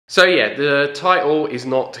So yeah, the title is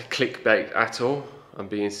not clickbait at all. I'm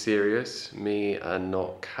being serious. Me and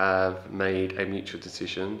Nock have made a mutual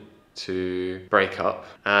decision to break up,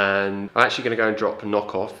 and I'm actually going to go and drop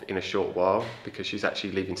Nock off in a short while because she's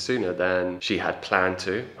actually leaving sooner than she had planned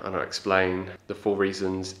to, and I'll explain the full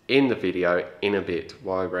reasons in the video in a bit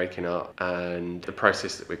why we're breaking up and the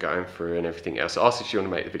process that we're going through and everything else. I asked if she wanted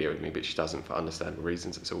to make the video with me, but she doesn't for understandable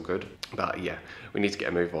reasons. It's all good, but yeah, we need to get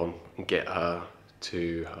a move on and get her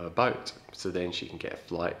to her boat so then she can get a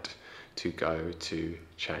flight to go to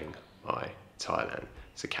Chiang Mai, Thailand.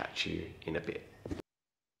 So catch you in a bit.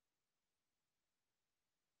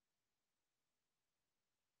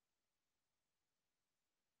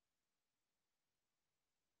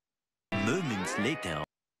 Moments later.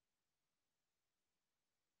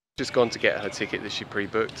 Just gone to get her ticket that she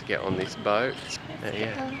pre-booked to get on this boat.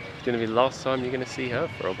 Yeah, it's going to be the last time you're going to see her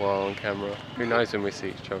for a while on camera. Who knows when we see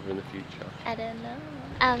each other in the future? I don't know.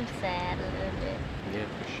 I'm sad a little bit. Yeah,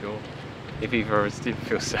 for sure. If either of us did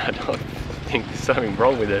feel sad, I think there's something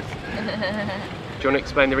wrong with us. Do you want to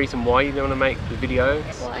explain the reason why you don't want to make the video?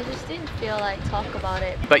 Well, I just didn't feel like talk about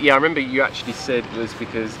it. But yeah, I remember you actually said it was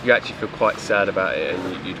because you actually feel quite sad about it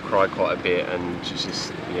and you'd cry quite a bit, and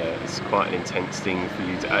just, yeah, it's quite an intense thing for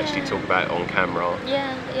you to actually talk about it on camera.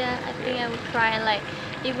 Yeah, I think I would cry, and like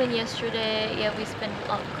even yesterday, yeah, we spent a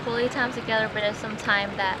lot of quality time together, but there's some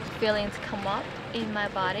time that feelings come up in my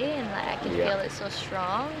body and like I can feel it so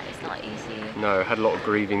strong. It's not easy. No, I had a lot of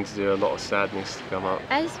grieving to do, a lot of sadness to come up.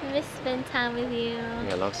 I just miss spending time with you. Yeah,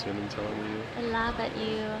 I love spending time with you. I laugh at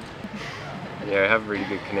you. Yeah, I have a really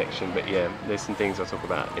good connection, but yeah, there's some things I'll talk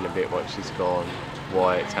about in a bit once she's gone,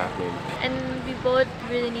 why it's happening. And we both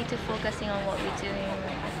really need to focusing on what we're doing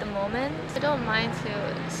at the moment. I don't mind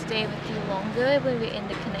to stay with you longer when we're in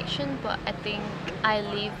the connection, but I think I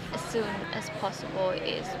leave as soon as possible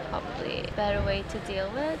is probably a better way to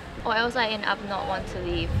deal with. Or else I end up not want to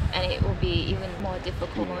leave, and it will be even more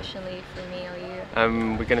difficult emotionally for me or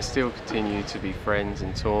you. We're going to still continue to be friends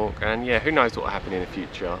and talk, and yeah, who knows what will happen in the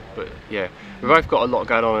future, but yeah, we've both got a lot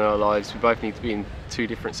going on in our lives. We both need to be in two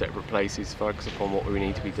different separate places, focus upon what we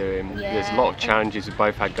need to be doing. Yeah, there's a lot of challenges we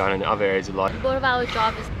both had going on in other areas of life. Both of our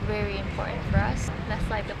job is very important for us. That's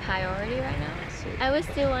like the priority right now. I would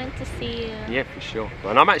still want to see you. Yeah, for sure.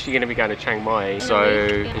 And I'm actually going to be going to Chiang Mai,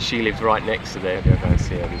 and she lives right next to there. We'll go and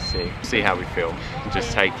see her and see how we feel, and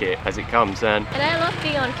just take it as it comes. And I love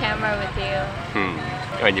being on camera with you.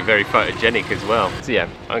 And you're very photogenic as well. So yeah,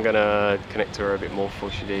 I'm going to connect to her a bit more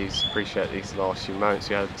before she leaves. Appreciate these last few moments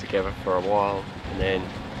we had together for a while, and then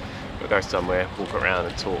we'll go somewhere, walk around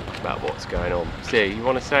and talk about what's going on. So yeah, you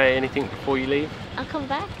want to say anything before you leave? I'll come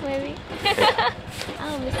back maybe.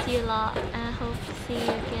 I'll miss you a lot, and I hope to see you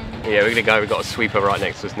again. Yeah, we're going to go. We've got a sweeper right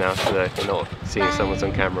next to us now, so they're not seeing if someone's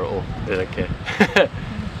on camera at all. They don't care.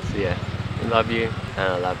 So yeah, I love you, and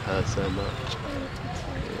I love her so much.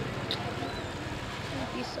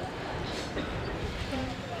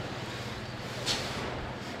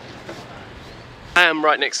 I am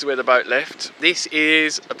right next to where the boat left. This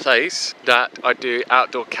is a place that I do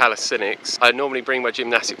outdoor calisthenics. I normally bring my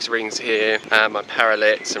gymnastics rings here, and my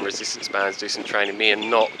parallettes and resistance bands, do some training. Me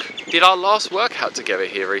and Nock did our last workout together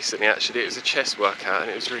here recently, actually. It was a chest workout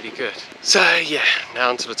and it was really good. So yeah, now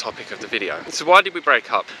onto the topic of the video. So why did we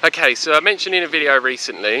break up? Okay, so I mentioned in a video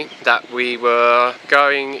recently that we were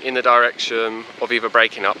going in the direction of either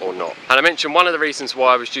breaking up or not. And I mentioned one of the reasons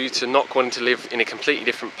why was due to Nock wanting to live in a completely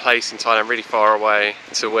different place in Thailand, really far away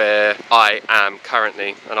to where I am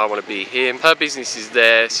currently, and I want to be here. Her business is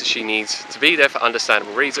there, so she needs to be there for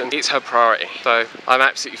understandable reasons. It's her priority, so I'm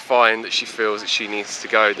absolutely fine that she feels that she needs to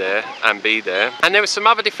go there and be there. And there were some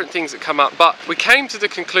other different things that come up, but we came to the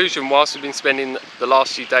conclusion whilst we've been spending the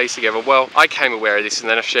last few days together, well, I came aware of this and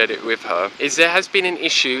then I shared it with her, is there has been an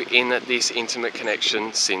issue in this intimate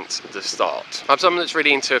connection since the start. I'm someone that's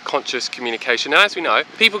really into conscious communication, and as we know,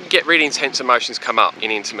 people can get really intense emotions come up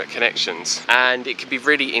in intimate connections, and it can be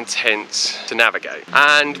really intense to navigate.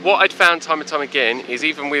 And what I'd found time and time again is,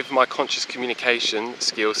 even with my conscious communication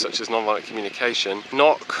skills such as nonviolent communication,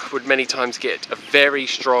 Nock would many times get a very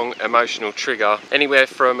strong emotional trigger, anywhere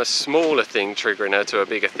from a smaller thing triggering her to a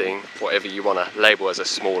bigger thing, whatever you want to label as a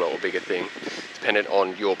smaller or bigger thing, depending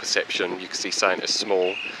on your perception. You can see something as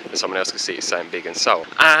small and someone else could see it as something big, and so on.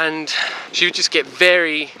 And she would just get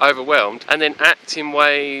very overwhelmed and then act in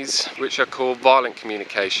ways which are called violent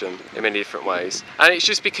communication in many different ways. And it's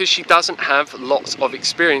just because she doesn't have lots of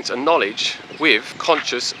experience and knowledge with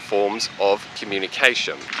conscious forms of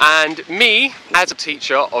communication. And me, as a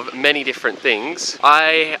teacher of many different things,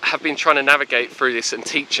 I have been trying to navigate through this and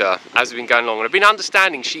teach her as we've been going along. And I've been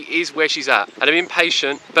understanding she is where she's at, and I've been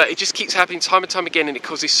patient, but it just keeps happening time and time again, and it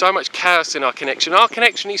causes so much chaos in our connection. Our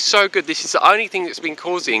connection is so good. This is the only thing that's been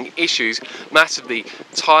causing issues massively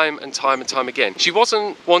time and time and time again. She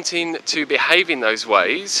wasn't wanting to behave in those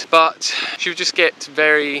ways, but she would just get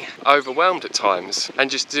very overwhelmed at times and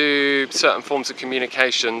just do certain forms of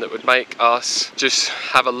communication that would make us just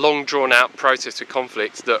have a long drawn out process with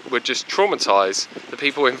conflict that would just traumatize the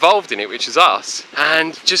people involved in it, which is us,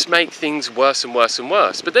 and just make things worse and worse and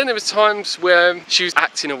worse. But then there was times where she was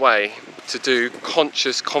acting away to do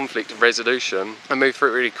conscious conflict resolution and move through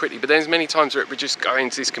it really quickly, but there's many times where it would just go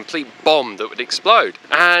into this complete bomb that would explode,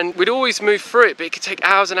 and we'd always move through it, but it could take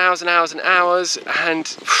hours and hours and hours and hours,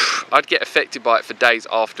 and I'd get affected by it for days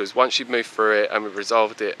afterwards once she'd moved through it and we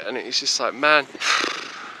resolved it. And it's just like, man,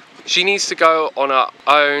 she needs to go on her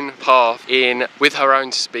own path with her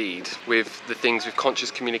own speed, with the things with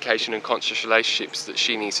conscious communication and conscious relationships that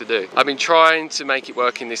she needs to do. I've been trying to make it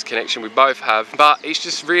work in this connection we both have, but it's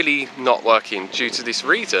just really not working due to this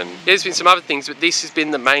reason. There's been some other things, but this has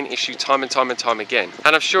been the main issue time and time and time again.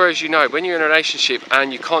 And I'm sure, as you know, when you're in a relationship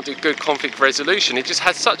and you can't do good conflict resolution, it just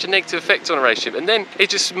has such a negative effect on a relationship, and then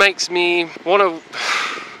it just makes me want to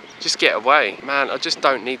just get away. Man, I just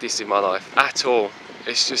don't need this in my life at all.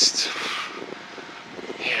 It's just,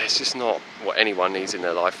 yeah, it's just not what anyone needs in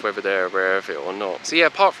their life, whether they're aware of it or not. So yeah,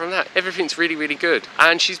 apart from that, everything's really, really good.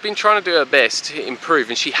 And she's been trying to do her best to improve,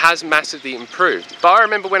 and she has massively improved. But I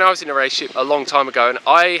remember when I was in a relationship a long time ago, and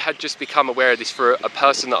I had just become aware of this for a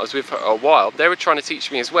person that I was with for a while. They were trying to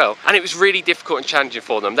teach me as well, and it was really difficult and challenging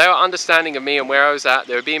for them. They were understanding of me and where I was at,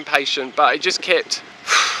 they were being patient, but it just kept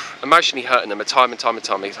emotionally hurting them time and time and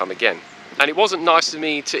time and time again. And it wasn't nice for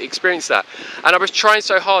me to experience that. And I was trying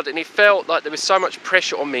so hard, and it felt like there was so much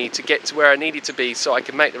pressure on me to get to where I needed to be so I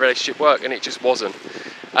could make the relationship work, and it just wasn't.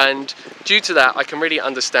 And due to that, I can really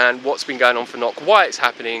understand what's been going on for Nock, why it's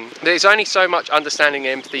happening. There's only so much understanding,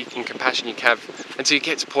 empathy and compassion you can have until you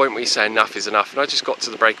get to a point where you say enough is enough. And I just got to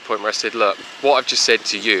the breaking point where I said, look, what I've just said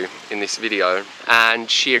to you in this video, and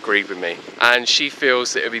she agreed with me. And she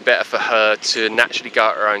feels that it would be better for her to naturally go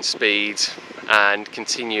at her own speed and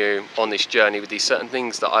continue on this journey with these certain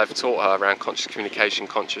things that I've taught her around conscious communication,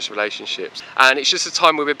 conscious relationships. And it's just a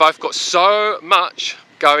time where we've both got so much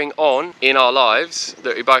going on in our lives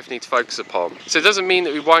that we both need to focus upon. So it doesn't mean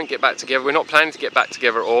that we won't get back together. We're not planning to get back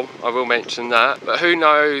together at all. I will mention that. But who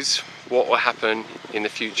knows what will happen in the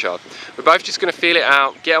future. We're both just going to feel it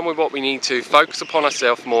out, get on with what we need to, focus upon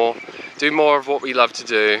ourselves more, do more of what we love to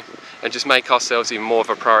do, and just make ourselves even more of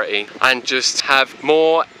a priority, and just have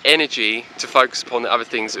more energy to focus upon the other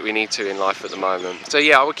things that we need to in life at the moment. So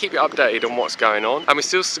yeah, I will keep you updated on what's going on, and we're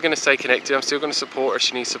still going to stay connected. I'm still going to support her if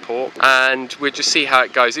she needs support, and we'll just see how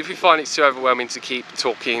it goes. If we find it's too overwhelming to keep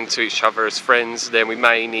talking to each other as friends, then we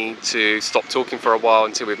may need to stop talking for a while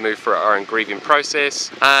until we've moved through our own grieving process.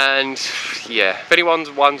 And yeah, if anyone's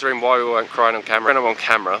wondering why we weren't crying on camera, when I'm on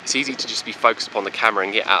camera, it's easy to just be focused upon the camera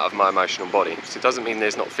and get out of my emotional body. So it doesn't mean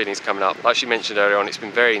there's not feelings coming up. Like she mentioned earlier on, it's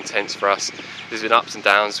been very intense for us. There's been ups and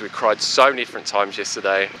downs. We cried so many different times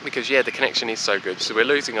yesterday because yeah, the connection is so good. So we're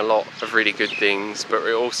losing a lot of really good things, but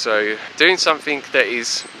we're also doing something that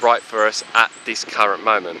is right for us at this current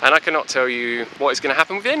moment. And I cannot tell you what is going to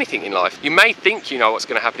happen with anything in life. You may think you know what's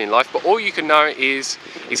going to happen in life, but all you can know is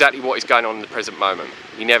exactly what is going on in the present moment.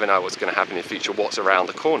 You never know what's going to happen in the future, what's around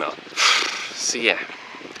the corner. So yeah,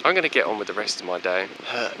 I'm going to get on with the rest of my day.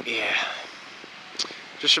 Yeah.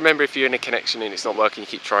 Just remember, if you're in a connection and it's not working, you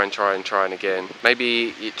keep trying again. Maybe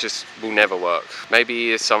it just will never work.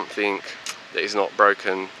 Maybe it's something that is not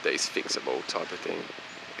broken, that is fixable type of thing.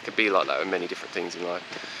 It could be like that with many different things in life.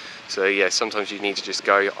 So yeah, sometimes you need to just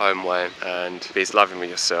go your own way and be as loving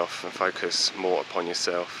with yourself and focus more upon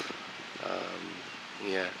yourself.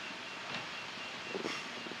 Yeah.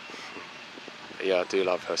 But yeah, I do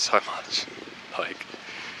love her so much. Like,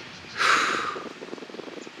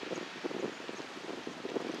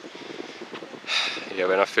 yeah,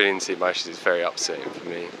 when I feel into emotions, it's very upsetting for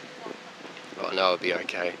me. But I know I'll be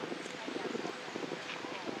okay.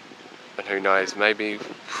 And who knows, maybe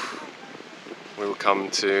we will come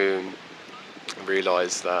to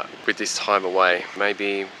realise that with this time away,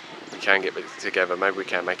 maybe we can get back together, maybe we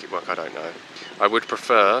can make it work, I don't know. I would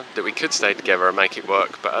prefer that we could stay together and make it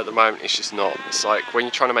work, but at the moment it's just not. It's like when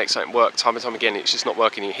you're trying to make something work time and time again, it's just not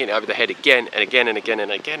working. You hit it over the head again and again and again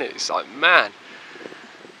and again. It's like, man,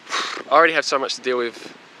 I already have so much to deal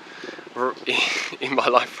with in my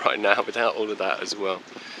life right now without all of that as well.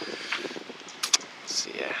 So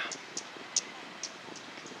yeah,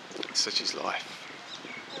 such is life.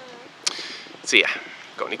 So yeah,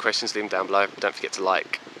 got any questions, leave them down below. Don't forget to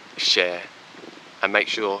like, share, and make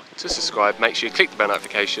sure to subscribe. Make sure you click the bell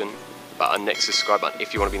notification button next to the subscribe button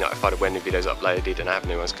if you want to be notified of when the videos are uploaded, and I have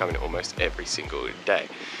new ones coming almost every single day.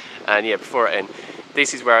 And yeah, before I end,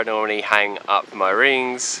 this is where I normally hang up my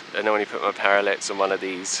rings. I normally put my parallettes on one of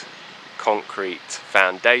these concrete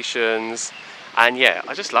foundations, and yeah,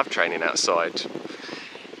 I just love training outside.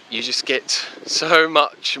 You just get so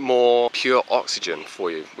much more pure oxygen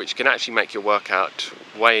for you, which can actually make your workout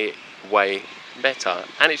way better.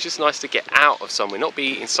 And it's just nice to get out of somewhere, not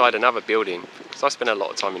be inside another building, because I spend a lot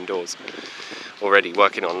of time indoors already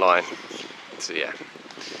working online. So yeah,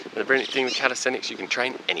 and the brilliant thing with calisthenics, you can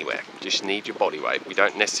train anywhere, you just need your body weight. We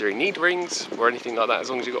don't necessarily need rings or anything like that. As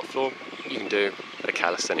long as you've got a floor, you can do a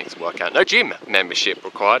calisthenics workout. No gym membership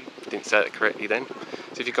required. Didn't say that correctly then.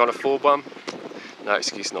 So if you can't afford one, no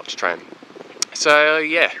excuse not to train. So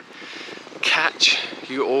yeah, catch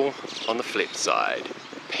you all on the flip side.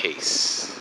 Peace.